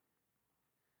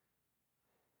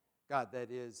God,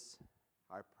 that is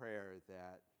our prayer,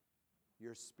 that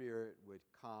your Spirit would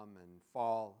come and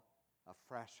fall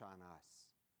afresh on us,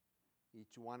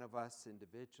 each one of us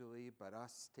individually, but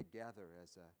us together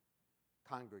as a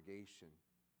congregation.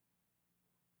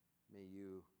 May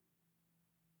you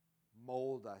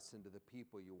mold us into the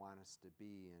people you want us to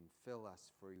be and fill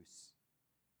us for use.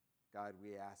 God,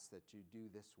 we ask that you do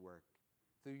this work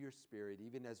through your Spirit,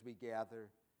 even as we gather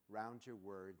around your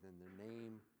word. In the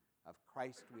name of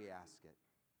Christ we ask it.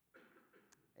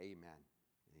 Amen.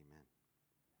 Amen.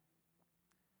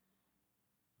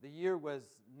 The year was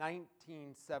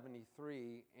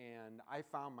 1973, and I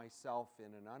found myself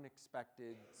in an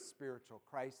unexpected spiritual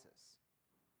crisis.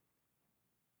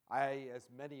 I, as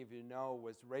many of you know,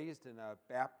 was raised in a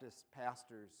Baptist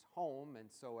pastor's home, and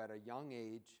so at a young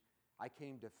age, I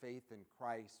came to faith in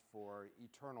Christ for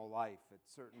eternal life. It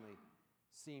certainly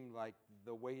seemed like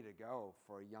the way to go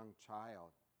for a young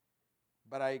child.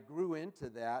 But I grew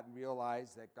into that and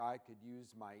realized that God could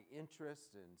use my interest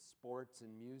in sports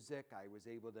and music. I was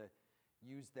able to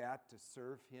use that to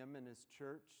serve him in his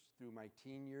church through my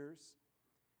teen years.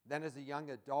 Then as a young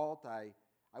adult, I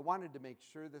wanted to make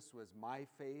sure this was my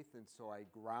faith, and so I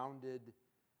grounded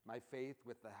my faith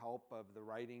with the help of the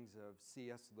writings of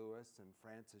C.S. Lewis and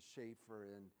Francis Schaeffer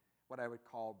in what I would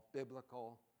call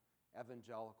biblical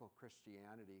evangelical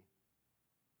Christianity.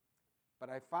 But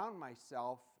I found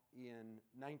myself in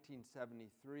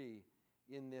 1973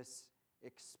 in this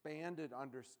expanded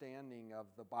understanding of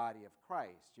the body of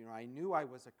Christ. You know, I knew I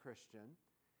was a Christian,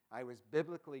 I was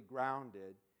biblically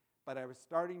grounded, but I was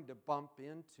starting to bump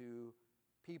into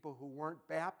people who weren't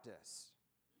Baptists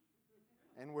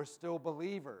and were still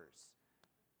believers.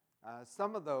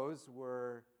 Some of those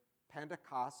were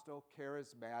Pentecostal,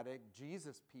 charismatic,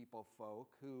 Jesus people folk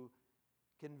who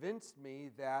convinced me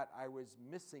that I was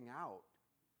missing out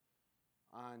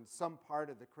on some part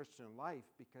of the Christian life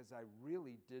because I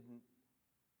really didn't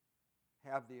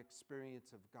have the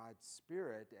experience of God's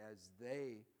Spirit as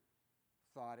they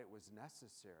thought it was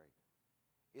necessary.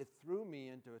 It threw me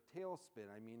into a tailspin.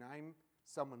 I mean, I'm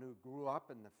someone who grew up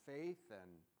in the faith,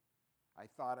 and I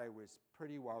thought I was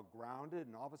pretty well grounded,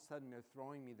 and all of a sudden they're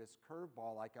throwing me this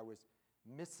curveball like I was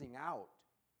missing out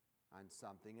on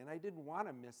something, and I didn't want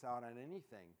to miss out on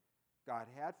anything God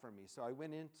had for me. So I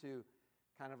went into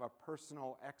kind of a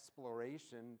personal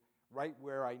exploration right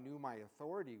where I knew my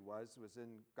authority was in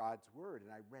God's Word,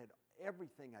 and I read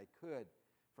everything I could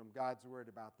from God's Word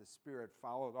about the Spirit,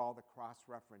 followed all the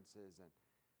cross-references, and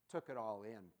took it all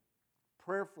in,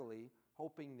 prayerfully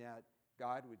hoping that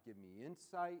God would give me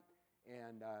insight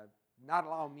and not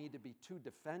allow me to be too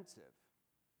defensive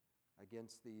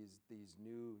against these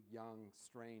new, young,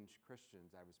 strange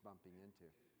Christians I was bumping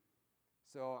into.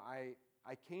 So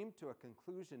I came to a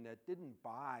conclusion that didn't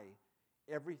buy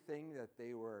everything that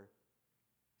they were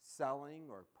selling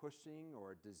or pushing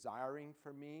or desiring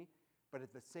for me, but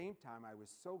at the same time, I was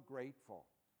so grateful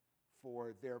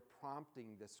for their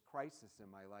prompting this crisis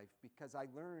in my life because I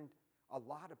learned a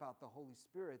lot about the Holy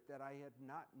Spirit that I had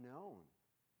not known.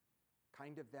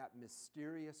 Kind of that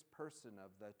mysterious person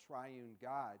of the triune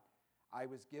God. I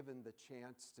was given the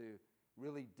chance to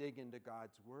really dig into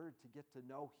God's Word to get to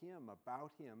know Him,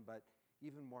 about Him, but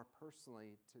even more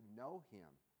personally, to know Him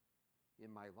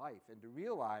in my life and to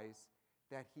realize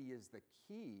that He is the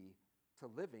key to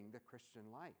living the Christian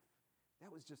life.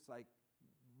 That was just like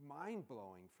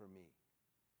mind-blowing for me.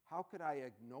 How could I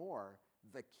ignore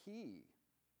the key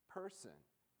person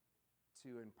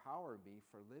to empower me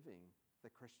for living the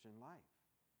Christian life?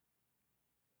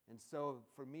 And so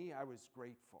for me, I was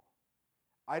grateful.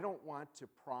 I don't want to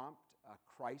prompt a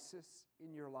crisis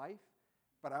in your life,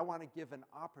 but I want to give an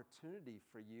opportunity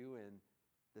for you in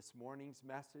this morning's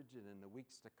message and in the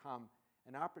weeks to come,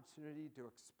 an opportunity to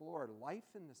explore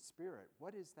life in the Spirit.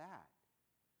 What is that?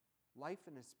 Life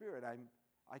in the Spirit.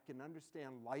 I can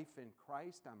understand life in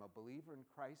Christ. I'm a believer in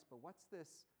Christ, but what's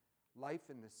this life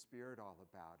in the Spirit all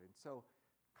about? And so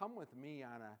come with me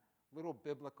on a little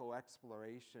biblical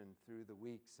exploration through the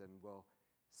weeks, and we'll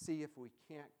see if we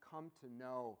can't come to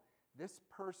know this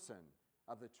person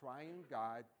of the triune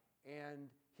God and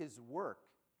His work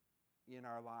in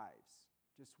our lives.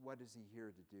 Just what is He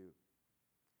here to do?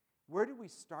 Where do we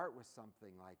start with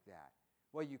something like that?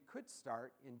 Well, you could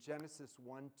start in Genesis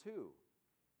 1:2,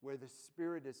 where the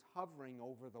Spirit is hovering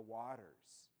over the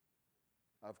waters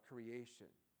of creation.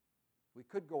 We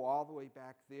could go all the way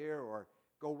back there or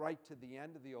go right to the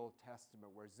end of the Old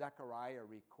Testament where Zechariah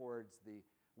records the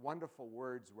wonderful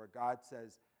words where God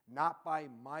says, "Not by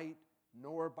might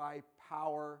nor by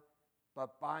power,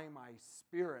 but by my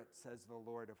Spirit, says the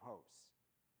Lord of hosts."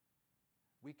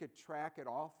 We could track it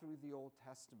all through the Old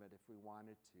Testament if we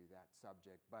wanted to, that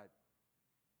subject, but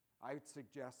I would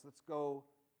suggest let's go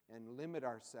and limit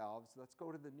ourselves. Let's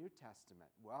go to the New Testament.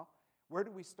 Well, where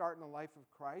do we start in the life of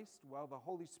Christ? Well, the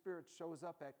Holy Spirit shows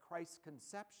up at Christ's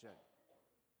conception.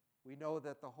 We know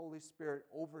that the Holy Spirit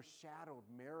overshadowed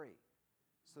Mary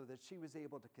so that she was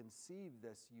able to conceive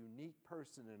this unique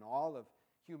person in all of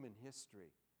human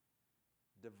history,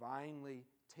 divinely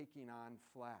taking on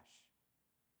flesh.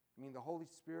 I mean, the Holy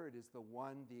Spirit is the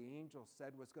one the angel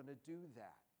said was going to do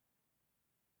that.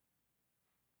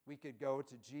 We could go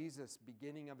to Jesus'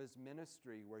 beginning of his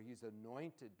ministry where he's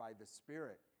anointed by the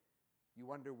Spirit. You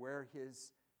wonder where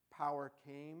his power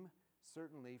came?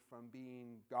 Certainly from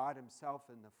being God himself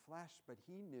in the flesh, but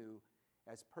he knew,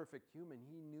 as perfect human,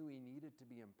 he knew he needed to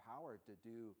be empowered to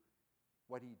do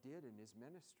what he did in his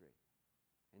ministry.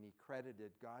 And he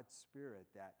credited God's Spirit,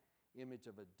 that image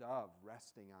of a dove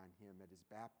resting on him at his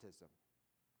baptism.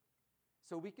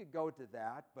 So we could go to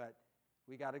that, but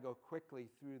we got to go quickly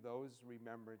through those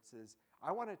remembrances.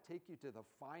 I want to take you to the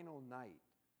final night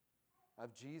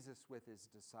of Jesus with his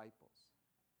disciples.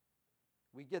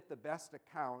 We get the best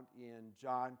account in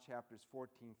John chapters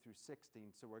 14 through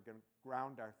 16, so we're going to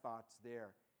ground our thoughts there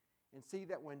and see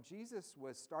that when Jesus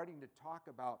was starting to talk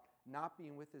about not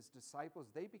being with his disciples,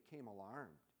 they became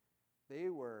alarmed. They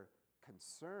were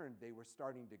concerned. They were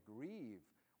starting to grieve.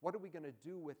 What are we going to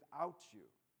do without you?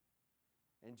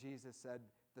 And Jesus said,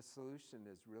 the solution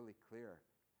is really clear.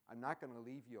 I'm not going to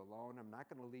leave you alone. I'm not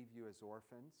going to leave you as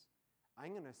orphans.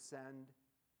 I'm going to send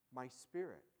my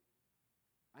Spirit.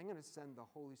 I'm going to send the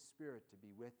Holy Spirit to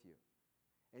be with you.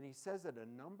 And he says it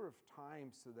a number of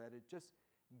times so that it just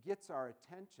gets our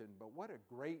attention. But what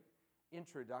a great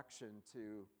introduction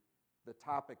to the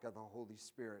topic of the Holy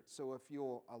Spirit. So if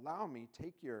you'll allow me,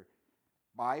 take your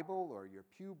Bible or your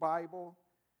pew Bible.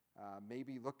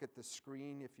 Maybe look at the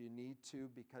screen if you need to,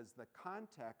 because the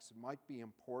context might be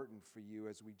important for you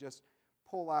as we just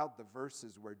pull out the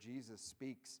verses where Jesus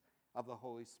speaks of the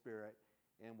Holy Spirit,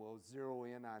 and we'll zero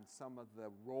in on some of the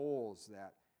roles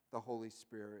that the Holy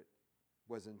Spirit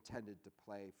was intended to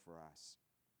play for us.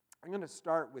 I'm going to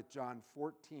start with John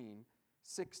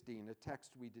 14:16, a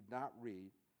text we did not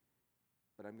read,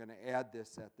 but I'm going to add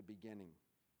this at the beginning.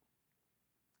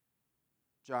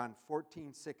 John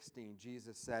 14:16,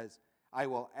 Jesus says, I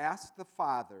will ask the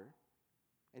Father,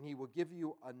 and he will give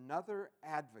you another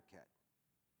advocate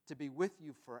to be with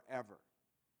you forever.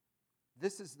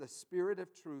 This is the Spirit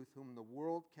of truth, whom the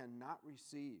world cannot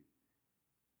receive,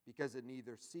 because it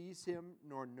neither sees him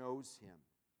nor knows him.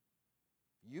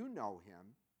 You know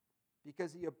him,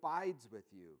 because he abides with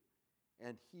you,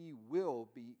 and he will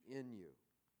be in you.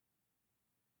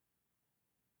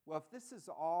 Well, if this is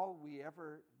all we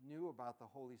ever knew about the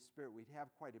Holy Spirit, we'd have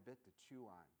quite a bit to chew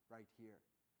on right here.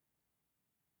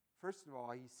 First of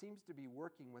all, he seems to be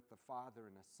working with the Father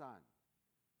and the Son.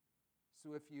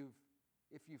 So if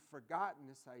you've forgotten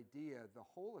this idea, the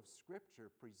whole of Scripture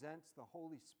presents the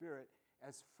Holy Spirit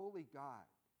as fully God,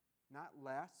 not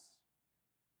less,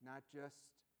 not just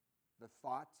the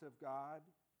thoughts of God,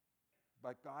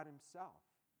 but God himself.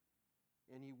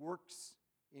 And he works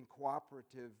in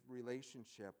cooperative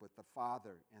relationship with the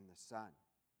Father and the Son.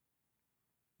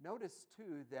 Notice,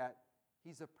 too, that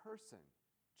he's a person.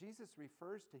 Jesus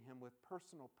refers to him with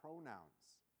personal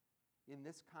pronouns. In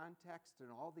this context and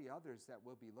all the others that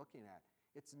we'll be looking at,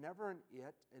 it's never an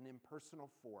it, an impersonal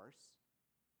force.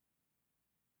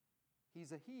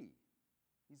 He's a he.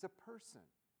 He's a person.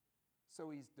 So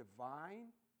he's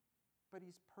divine, but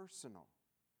he's personal.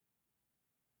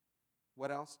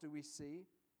 What else do we see?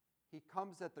 He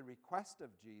comes at the request of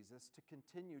Jesus to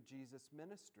continue Jesus'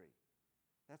 ministry.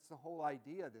 That's the whole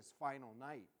idea this final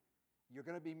night. You're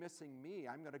going to be missing me.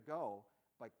 I'm going to go,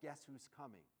 but guess who's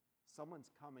coming? Someone's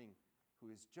coming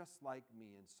who is just like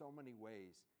me in so many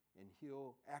ways, and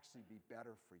he'll actually be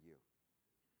better for you.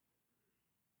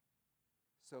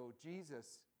 So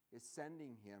Jesus is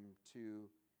sending him to,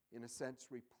 in a sense,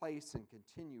 replace and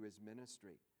continue his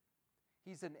ministry.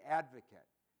 He's an advocate.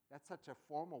 That's such a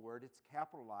formal word. It's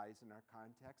capitalized in our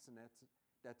context, and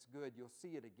that's good. You'll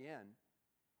see it again.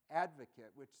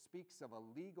 Advocate, which speaks of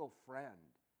a legal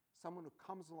friend, someone who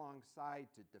comes alongside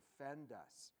to defend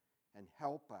us and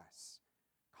help us,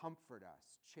 comfort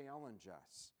us, challenge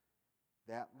us.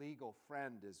 That legal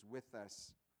friend is with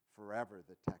us forever,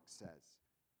 the text says.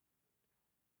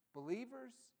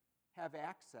 Believers have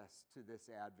access to this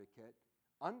advocate.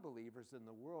 Unbelievers in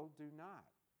the world do not.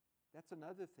 That's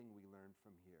another thing we learn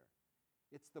from here.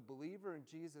 It's the believer in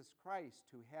Jesus Christ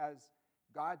who has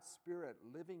God's Spirit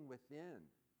living within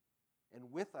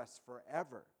and with us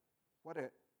forever. What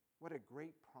a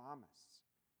great promise.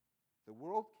 The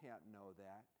world can't know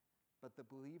that, but the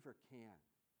believer can.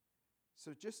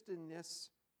 So just in this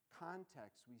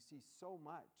context, we see so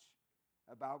much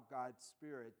about God's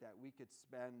Spirit that we could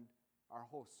spend our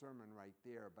whole sermon right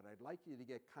there. But I'd like you to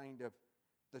get kind of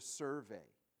the survey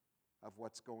of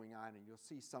what's going on, and you'll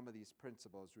see some of these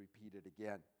principles repeated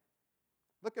again.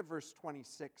 Look at verse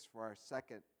 26 for our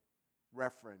second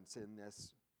reference in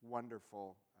this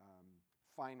wonderful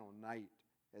final night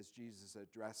as Jesus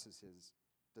addresses his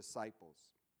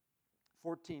disciples.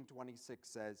 14:26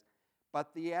 says,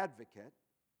 "But the Advocate,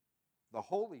 the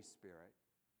Holy Spirit,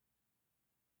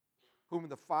 whom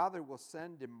the Father will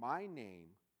send in my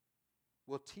name,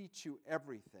 will teach you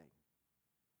everything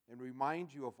and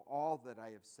remind you of all that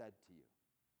I have said to you."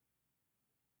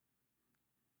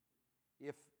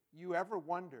 If you ever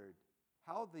wondered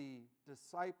how the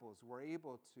disciples were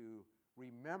able to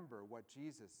remember what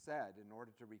Jesus said in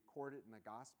order to record it in the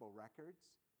gospel records,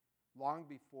 long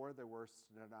before there were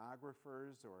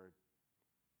stenographers or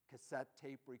cassette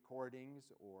tape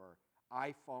recordings or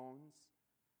iPhones,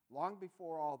 long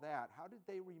before all that, how did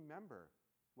they remember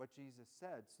what Jesus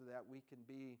said so that we can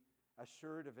be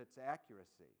assured of its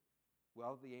accuracy?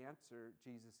 Well, the answer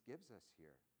Jesus gives us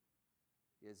here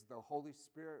is the Holy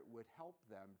Spirit would help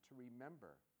them to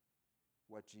remember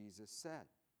what Jesus said.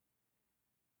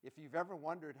 If you've ever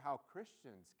wondered how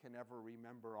Christians can ever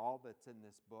remember all that's in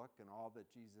this book and all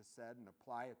that Jesus said and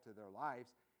apply it to their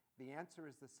lives, the answer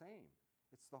is the same.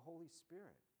 It's the Holy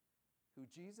Spirit, who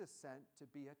Jesus sent to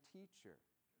be a teacher,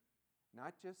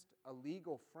 not just a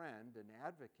legal friend, an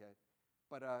advocate,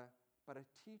 but a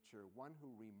teacher, one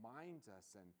who reminds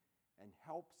us and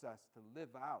helps us to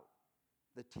live out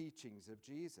the teachings of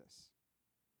Jesus.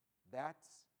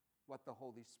 That's what the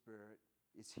Holy Spirit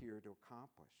is here to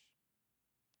accomplish.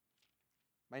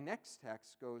 My next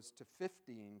text goes to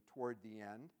 15 toward the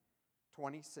end,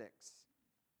 26.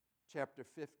 Chapter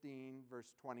 15,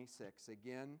 verse 26.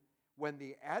 Again, when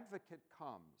the Advocate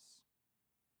comes.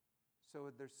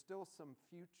 So there's still some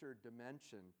future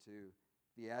dimension to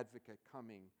the Advocate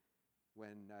coming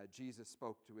when Jesus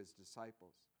spoke to his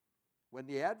disciples. When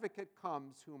the Advocate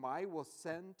comes, whom I will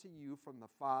send to you from the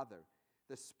Father,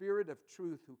 the Spirit of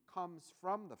truth who comes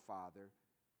from the Father,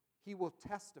 he will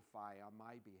testify on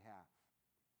my behalf.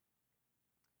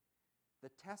 The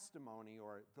testimony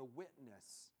or the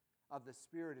witness of the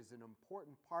Spirit is an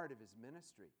important part of his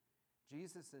ministry.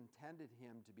 Jesus intended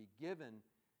him to be given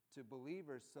to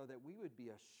believers so that we would be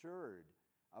assured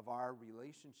of our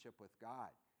relationship with God.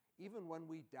 Even when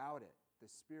we doubt it, the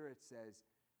Spirit says,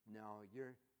 no,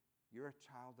 you're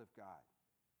a child of God.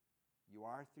 You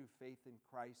are through faith in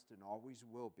Christ and always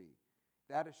will be.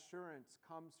 That assurance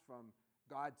comes from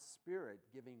God's Spirit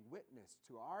giving witness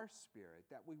to our spirit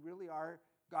that we really are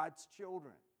God's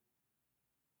children.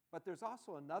 But there's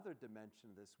also another dimension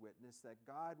of this witness, that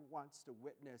God wants to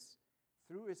witness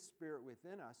through his Spirit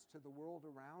within us to the world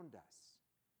around us.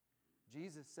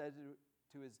 Jesus said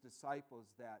to his disciples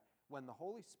that when the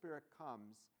Holy Spirit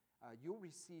comes, you'll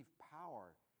receive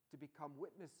power to become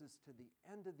witnesses to the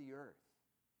end of the earth.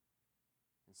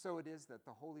 And so it is that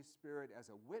the Holy Spirit as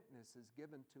a witness is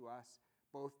given to us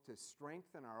both to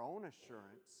strengthen our own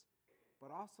assurance,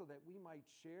 but also that we might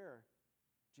share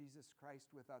Jesus Christ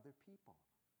with other people.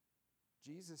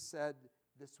 Jesus said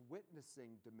this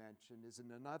witnessing dimension is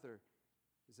another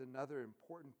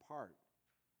important part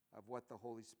of what the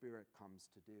Holy Spirit comes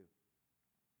to do.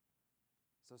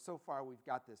 So far we've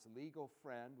got this legal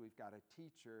friend, we've got a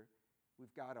teacher,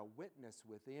 we've got a witness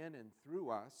within and through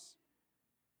us.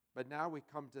 But now we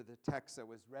come to the text that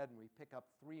was read and we pick up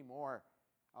three more,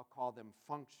 I'll call them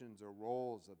functions or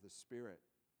roles of the Spirit.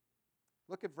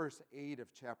 Look at verse 8 of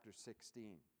chapter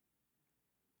 16.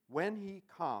 When he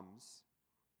comes,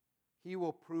 he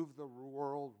will prove the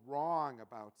world wrong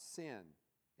about sin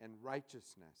and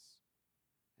righteousness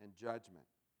and judgment.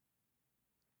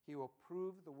 He will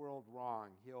prove the world wrong.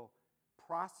 He'll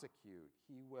prosecute.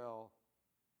 He will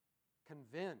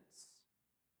convince.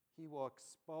 He will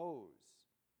expose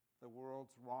the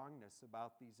world's wrongness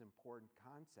about these important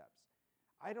concepts.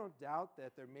 I don't doubt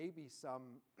that there may be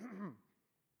some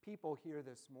people here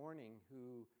this morning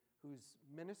whose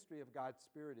ministry of God's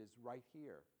Spirit is right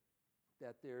here,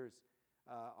 that there's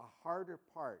a harder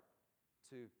part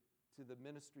to the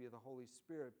ministry of the Holy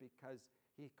Spirit because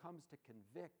he comes to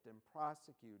convict and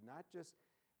prosecute, not just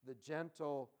the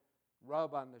gentle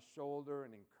rub on the shoulder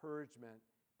and encouragement,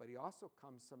 but he also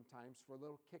comes sometimes for a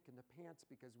little kick in the pants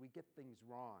because we get things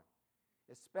wrong,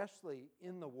 especially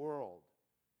in the world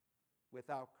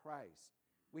without Christ.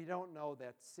 We don't know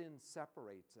that sin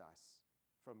separates us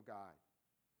from God.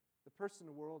 The person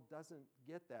in the world doesn't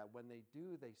get that. When they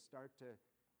do, they start to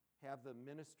have the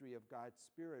ministry of God's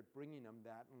Spirit bringing them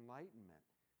that enlightenment.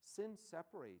 Sin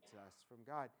separates us from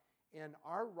God, and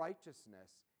our righteousness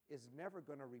is never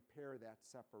going to repair that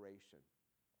separation.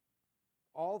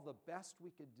 All the best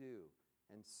we could do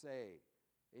and say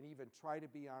and even try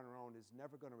to be on our own is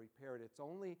never going to repair it. It's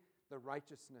only the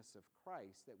righteousness of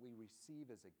Christ that we receive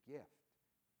as a gift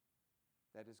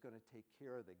that is going to take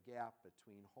care of the gap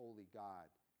between holy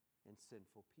God and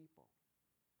sinful people.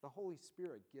 The Holy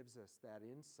Spirit gives us that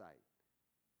insight.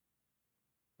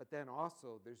 But then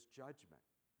also there's judgment.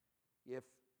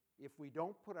 If we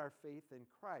don't put our faith in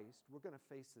Christ, we're going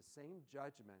to face the same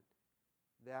judgment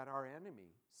that our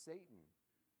enemy, Satan,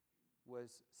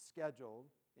 was scheduled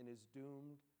and is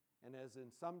doomed and has in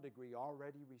some degree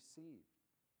already received.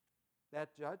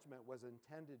 That judgment was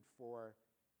intended for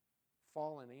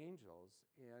fallen angels,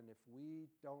 and if we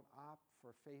don't opt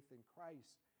for faith in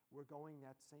Christ, we're going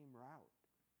that same route.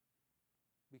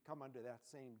 We come under that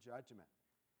same judgment.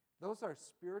 Those are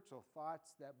spiritual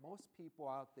thoughts that most people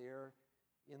out there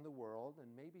in the world, and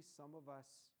maybe some of us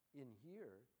in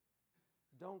here,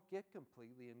 don't get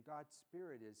completely, and God's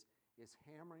Spirit is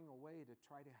hammering away to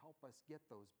try to help us get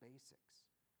those basics.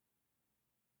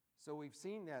 So we've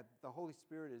seen that the Holy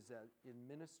Spirit is in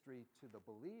ministry to the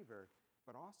believer,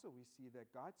 but also we see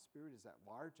that God's Spirit is at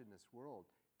large in this world,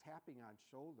 tapping on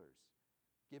shoulders,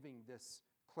 giving this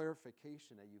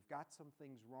clarification that you've got some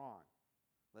things wrong.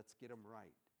 Let's get them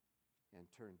right and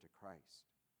turn to Christ.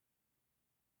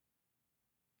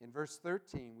 In verse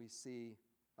 13, we see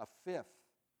a fifth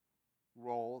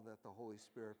role that the Holy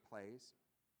Spirit plays.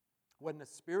 When the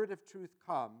Spirit of truth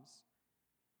comes,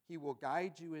 he will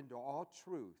guide you into all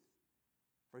truth,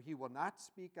 for he will not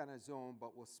speak on his own,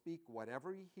 but will speak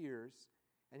whatever he hears,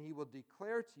 and he will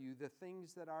declare to you the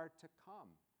things that are to come.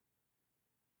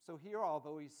 So here,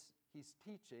 although he's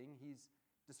teaching, he's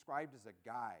described as a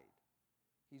guide.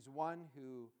 He's one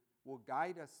who will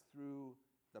guide us through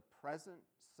the present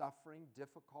suffering,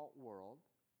 difficult world,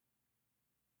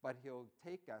 but he'll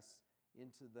take us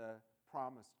into the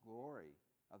promised glory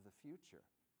of the future.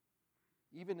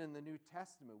 Even in the New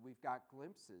Testament, we've got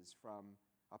glimpses from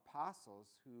apostles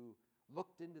who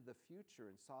looked into the future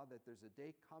and saw that there's a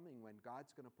day coming when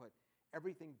God's going to put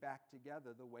everything back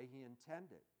together the way he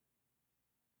intended.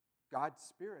 God's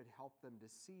Spirit helped them to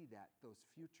see those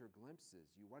future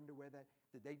glimpses. You wonder where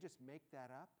did they just make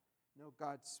that up? No,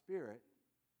 God's Spirit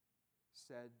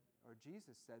said, or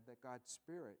Jesus said that God's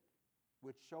Spirit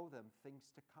would show them things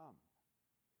to come.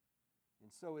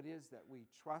 And so it is that we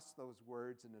trust those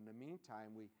words, and in the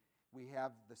meantime, we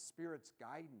have the Spirit's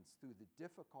guidance through the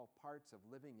difficult parts of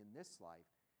living in this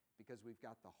life because we've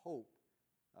got the hope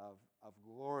of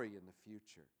glory in the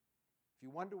future. If you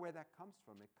wonder where that comes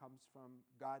from, it comes from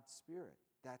God's Spirit.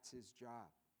 That's his job.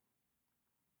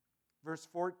 Verse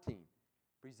 14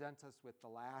 presents us with the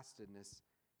last in this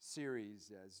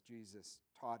series as Jesus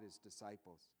taught his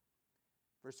disciples.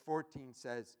 Verse 14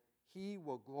 says, he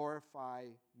will glorify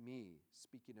me,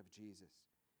 speaking of Jesus,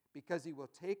 because he will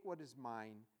take what is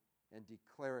mine and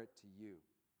declare it to you.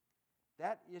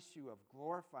 That issue of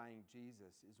glorifying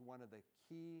Jesus is one of the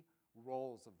key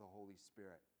roles of the Holy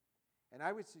Spirit. And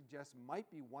I would suggest might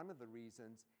be one of the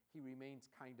reasons he remains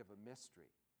kind of a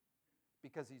mystery,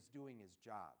 because he's doing his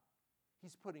job.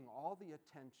 He's putting all the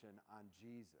attention on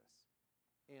Jesus,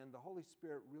 and the Holy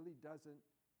Spirit really doesn't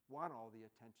want all the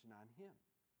attention on him.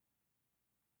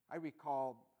 I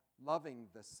recall loving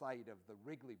the sight of the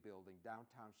Wrigley Building,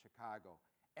 downtown Chicago,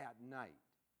 at night.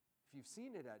 If you've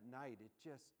seen it at night, it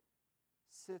just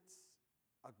sits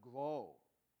aglow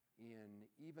in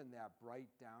even that bright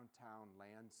downtown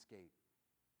landscape.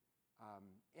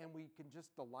 And we can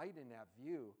just delight in that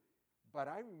view. But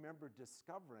I remember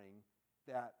discovering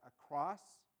that across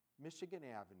Michigan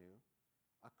Avenue,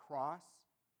 across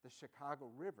the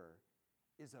Chicago River,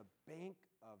 is a bank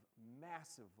of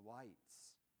massive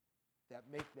lights that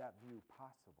make that view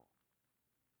possible.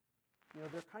 You know,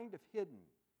 they're kind of hidden.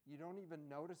 You don't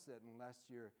even notice it unless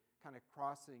you're kind of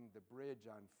crossing the bridge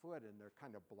on foot and they're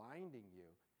kind of blinding you.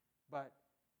 But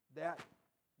that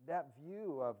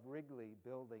view of Wrigley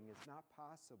Building is not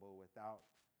possible without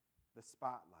the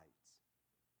spotlights.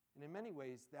 And in many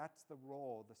ways, that's the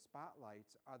role. The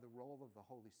spotlights are the role of the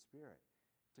Holy Spirit,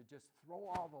 to just throw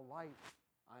all the light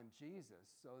on Jesus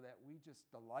so that we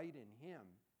just delight in him.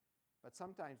 But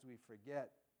sometimes we forget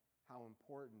how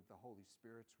important the Holy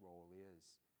Spirit's role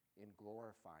is in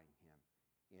glorifying him,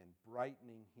 in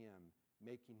brightening him,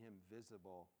 making him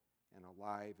visible and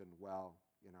alive and well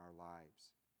in our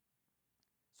lives.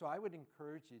 So I would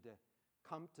encourage you to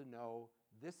come to know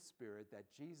this Spirit that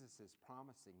Jesus is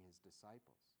promising his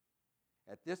disciples.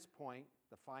 At this point,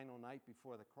 the final night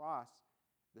before the cross,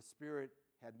 The Spirit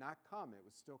had not come. It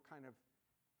was still kind of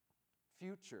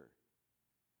future.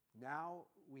 Now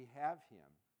we have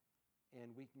him,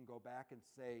 and we can go back and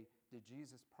say, did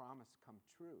Jesus' promise come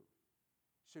true?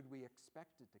 Should we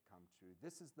expect it to come true?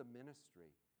 This is the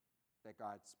ministry that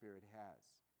God's Spirit has.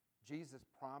 Jesus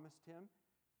promised him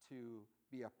to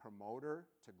be a promoter,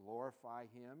 to glorify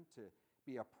him, to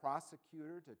be a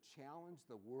prosecutor, to challenge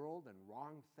the world and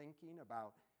wrong thinking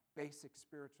about basic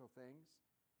spiritual things.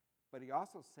 But he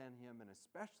also sent him, and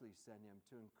especially sent him,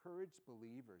 to encourage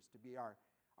believers, to be our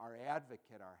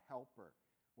advocate, our helper,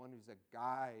 one who's a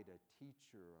guide, a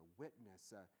teacher, a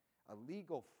witness, a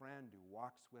legal friend who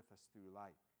walks with us through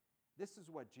life. This is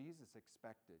what Jesus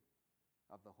expected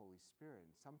of the Holy Spirit.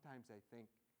 And sometimes I think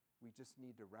we just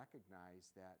need to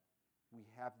recognize that we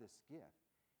have this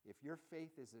gift. If your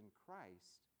faith is in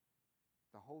Christ,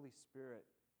 the Holy Spirit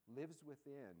lives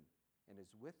within and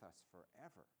is with us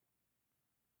forever.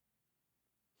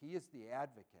 He is the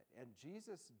advocate. And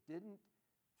Jesus didn't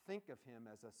think of him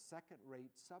as a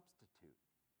second-rate substitute,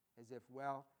 as if,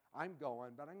 well, I'm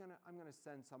going, but I'm going to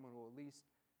send someone who will at least,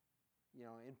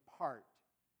 in part,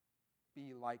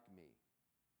 be like me.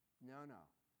 No.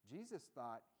 Jesus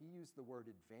thought, he used the word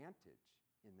advantage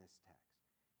in this text.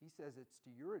 He says, it's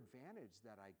to your advantage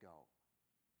that I go.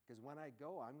 Because when I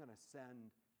go, I'm going to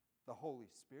send the Holy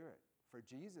Spirit. For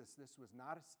Jesus, this was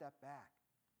not a step back.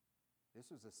 This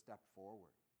was a step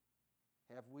forward.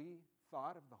 Have we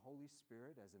thought of the Holy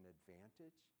Spirit as an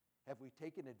advantage? Have we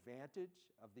taken advantage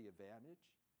of the advantage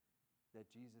that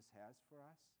Jesus has for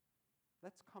us?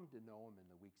 Let's come to know him in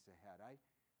the weeks ahead.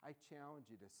 I challenge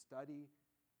you to study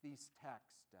these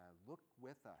texts. Look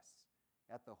with us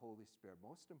at the Holy Spirit.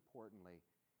 Most importantly,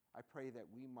 I pray that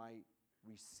we might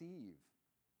receive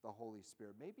the Holy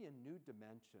Spirit, maybe in new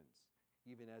dimensions,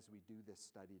 even as we do this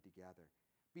study together.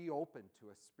 Be open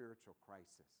to a spiritual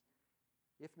crisis.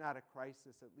 If not a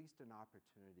crisis, at least an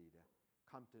opportunity to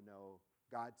come to know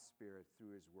God's Spirit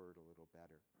through his word a little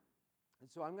better. And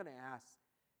so I'm going to ask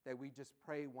that we just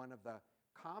pray one of the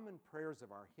common prayers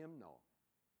of our hymnal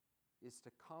is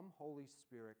to come, Holy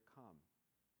Spirit, come.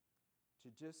 To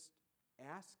just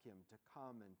ask him to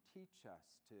come and teach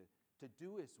us, to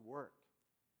do his work.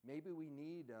 Maybe we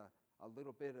need a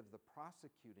little bit of the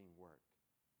prosecuting work.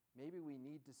 Maybe we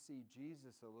need to see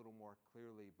Jesus a little more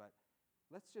clearly, but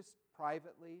let's just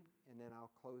privately, and then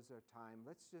I'll close our time,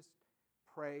 let's just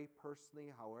pray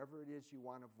personally, however it is you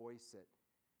want to voice it.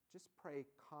 Just pray,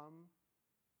 come,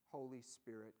 Holy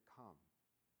Spirit, come.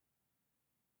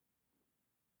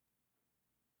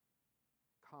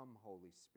 Come, Holy Spirit.